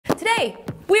Today,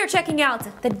 we are checking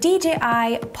out the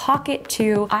DJI Pocket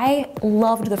 2. I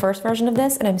loved the first version of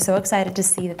this, and I'm so excited to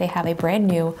see that they have a brand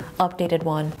new, updated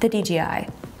one, the DJI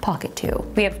Pocket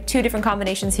 2. We have two different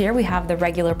combinations here. We have the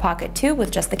regular Pocket 2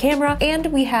 with just the camera, and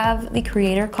we have the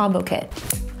Creator Combo Kit.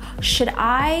 Should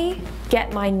I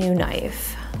get my new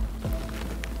knife?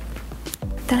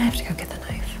 Then I have to go get the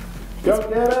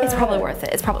knife. It's probably worth it.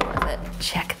 It's probably worth it.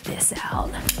 Check this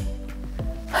out.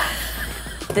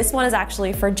 This one is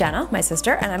actually for Jenna, my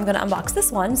sister, and I'm gonna unbox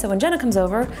this one. So when Jenna comes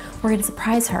over, we're gonna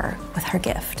surprise her with her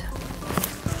gift.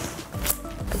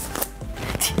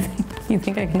 You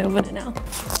think I can open it now?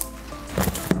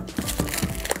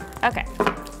 Okay,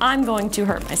 I'm going to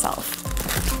hurt myself.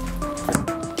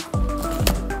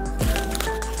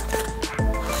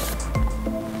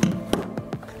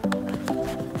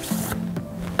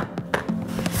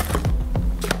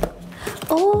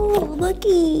 Oh,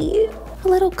 looky. A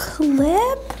little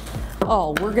clip.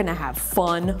 Oh, we're gonna have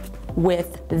fun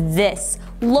with this.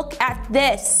 Look at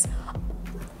this.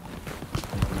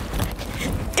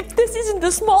 If this isn't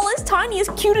the smallest,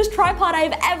 tiniest, cutest tripod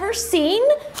I've ever seen.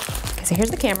 Okay, so here's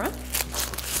the camera.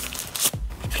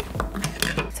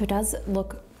 So it does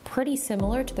look pretty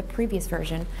similar to the previous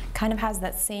version. Kind of has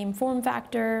that same form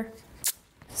factor.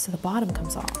 So the bottom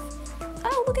comes off.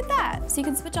 Oh, look at that. So you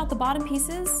can switch out the bottom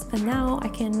pieces, and now I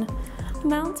can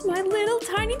mount my little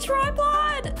tiny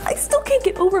tripod. I still can't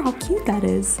get over how cute that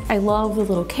is. I love the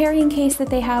little carrying case that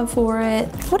they have for it.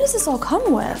 What does this all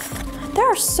come with? There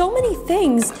are so many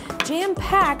things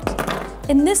jam-packed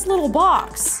in this little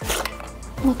box.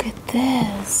 Look at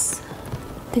this.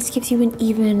 This gives you an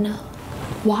even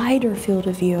wider field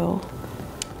of view.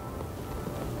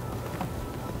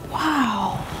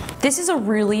 Wow. This is a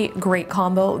really great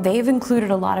combo. They've included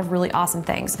a lot of really awesome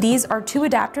things. These are two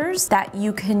adapters that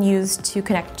you can use to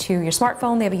connect to your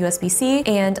smartphone. They have a USB-C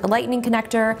and a lightning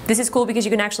connector. This is cool because you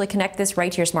can actually connect this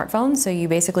right to your smartphone. So you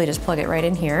basically just plug it right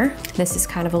in here. This is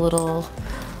kind of a little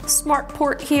smart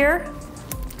port here.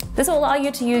 This will allow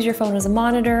you to use your phone as a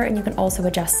monitor, and you can also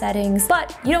adjust settings,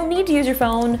 but you don't need to use your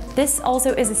phone. This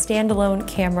also is a standalone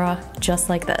camera just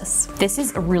like this. This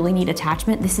is a really neat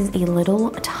attachment. This is a little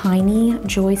tiny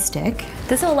joystick.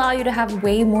 This will allow you to have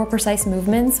way more precise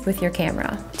movements with your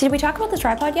camera. Did we talk about the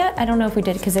tripod yet? I don't know if we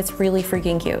did because it's really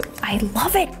freaking cute. I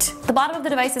love it. The bottom of the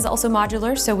device is also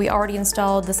modular, so we already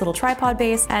installed this little tripod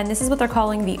base, and this is what they're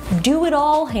calling the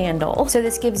do-it-all handle. So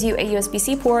this gives you a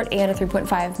USB-C port and a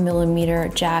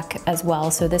 3.5mm jack as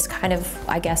well. So this kind of,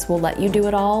 I guess, will let you do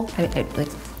it all. I like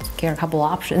get a couple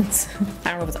options. I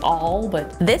don't know if it's all,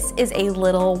 but this is a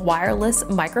little wireless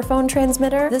microphone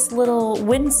transmitter. This little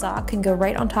windsock can go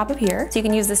right on top of here. So you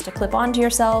can use this to clip onto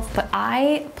yourself, but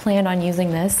I plan on using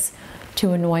this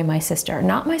to annoy my sister.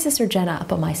 Not my sister Jenna,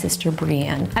 but my sister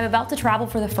Brienne. I'm about to travel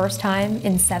for the first time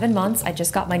in 7 months. I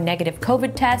just got my negative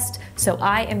COVID test, so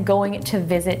I am going to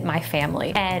visit my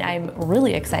family. And I'm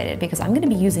really excited because I'm gonna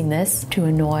be using this to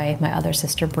annoy my other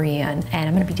sister Brienne, and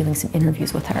I'm gonna be doing some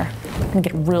interviews with her. I'm gonna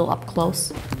get real up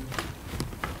close.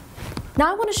 Now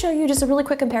I want to show you just a really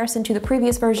quick comparison to the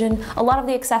previous version. A lot of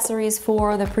the accessories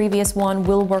for the previous one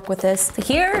will work with this.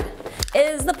 Here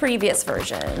is the previous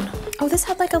version. Oh, this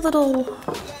had like a little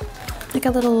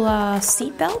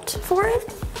seat belt for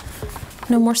it.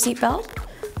 No more seat belt.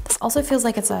 This also feels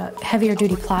like it's a heavier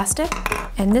duty plastic.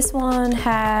 And this one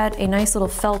had a nice little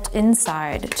felt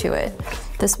inside to it.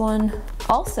 This one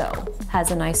also has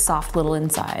a nice soft little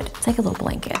inside. It's like a little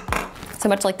blanket. So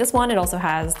much like this one, it also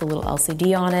has the little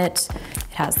LCD on it.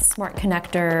 It has the smart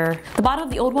connector. The bottom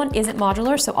of the old one isn't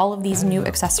modular, so all of these new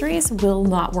accessories will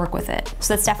not work with it.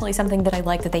 So that's definitely something that I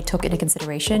like that they took into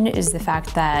consideration, is the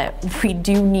fact that we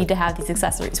do need to have these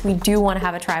accessories. We do want to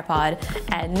have a tripod,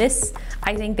 and this,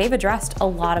 I think they've addressed a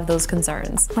lot of those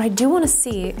concerns. What I do want to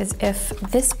see is if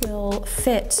this will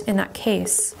fit in that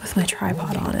case with my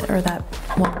tripod on it, or that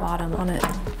one bottom on it.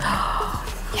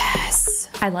 Yes.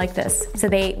 I like this. So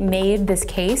they made this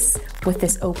case with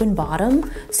this open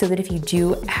bottom so that if you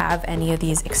do have any of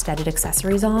these extended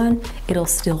accessories on, it'll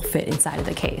still fit inside of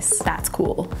the case. That's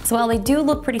cool. So while they do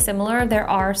look pretty similar, there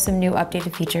are some new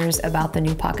updated features about the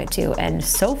new Pocket 2. And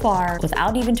so far,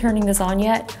 without even turning this on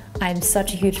yet, I'm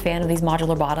such a huge fan of these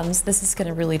modular bottoms. This is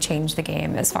gonna really change the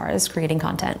game as far as creating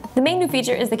content. The main new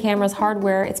feature is the camera's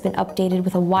hardware. It's been updated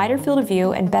with a wider field of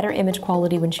view and better image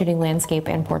quality when shooting landscape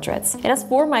and portraits. It has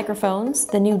 4 microphones.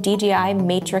 The new DJI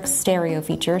Matrix stereo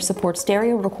feature supports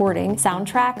stereo recording,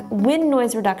 soundtrack, wind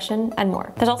noise reduction, and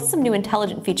more. There's also some new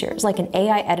intelligent features like an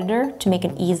AI editor to make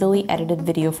an easily edited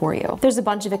video for you. There's a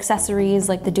bunch of accessories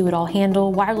like the do-it-all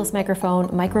handle, wireless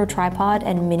microphone, micro tripod,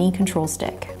 and mini control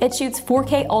stick. It shoots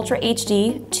 4K ultra Ultra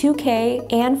HD,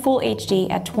 2K, and Full HD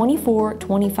at 24,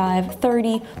 25,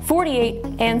 30, 48,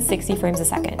 and 60 frames a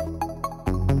second.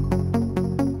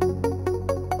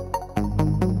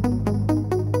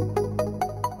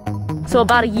 So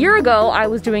about a year ago, I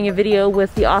was doing a video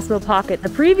with the Osmo Pocket, the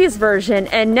previous version,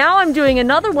 and now I'm doing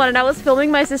another one, and I was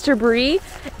filming my sister Bree,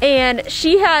 and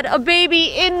she had a baby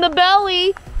in the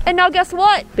belly, and now guess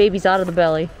what? Baby's out of the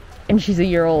belly, and she's a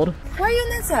year old. Why are you on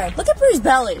that side? Look at Bree's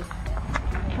belly.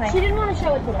 She didn't want to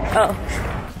show it today. Oh.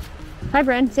 Hi,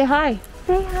 Bren. Say hi.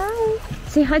 Say hi.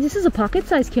 Say hi. This is a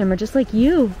pocket-sized camera, just like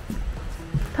you.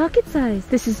 Pocket size.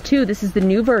 This is 2. This is the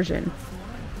new version.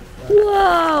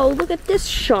 Whoa, look at this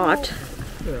shot.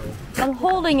 I'm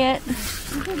holding it.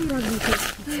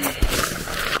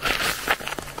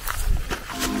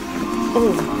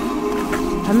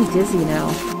 Oh, I'm dizzy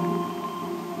now.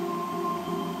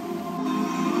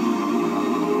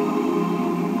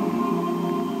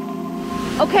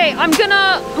 Okay, I'm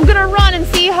gonna run and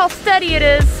see how steady it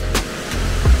is.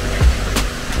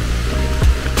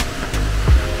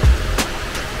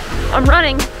 I'm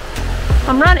running.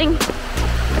 I'm running.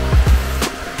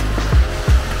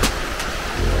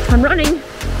 I'm running.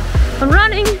 I'm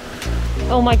running.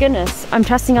 Oh my goodness. I'm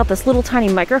testing out this little tiny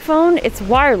microphone. It's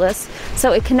wireless,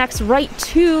 so it connects right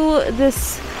to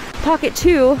this Pocket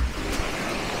 2.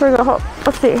 We're gonna,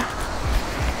 let's see.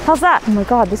 How's that? Oh my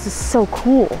God, this is so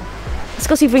cool. Let's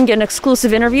go see if we can get an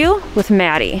exclusive interview with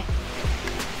Maddie.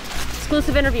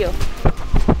 Exclusive interview.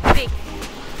 Speak.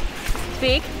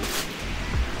 Speak.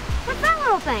 What's that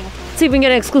little thing? Let's see if we can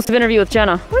get an exclusive interview with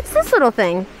Jenna. What's this little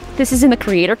thing? This is in the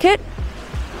creator kit.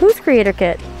 Whose creator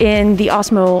kit? In the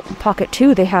Osmo Pocket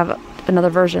 2, they have another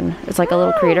version. It's like a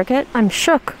little creator kit. I'm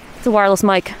shook. It's a wireless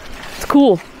mic. It's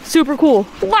cool. Super cool.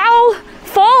 Wow!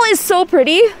 Fall is so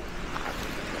pretty.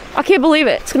 I can't believe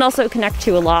it. It's gonna also connect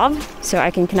to a lav, so I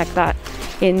can connect that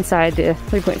inside the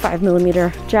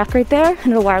 3.5mm jack right there,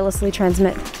 and it'll wirelessly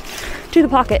transmit to the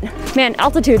Pocket. Man,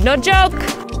 altitude, no joke!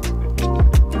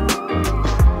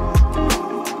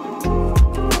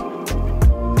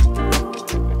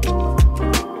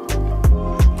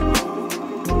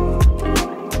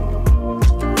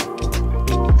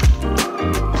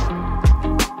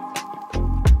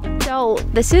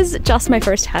 This is just my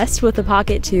first test with the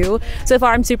Pocket 2. So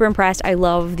far I'm super impressed. I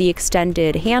love the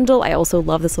extended handle. I also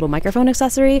love this little microphone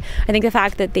accessory. I think the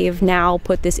fact that they've now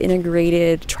put this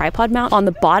integrated tripod mount on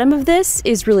the bottom of this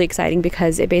is really exciting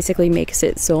because it basically makes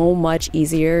it so much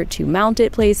easier to mount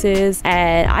it places,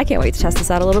 and I can't wait to test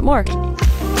this out a little bit more.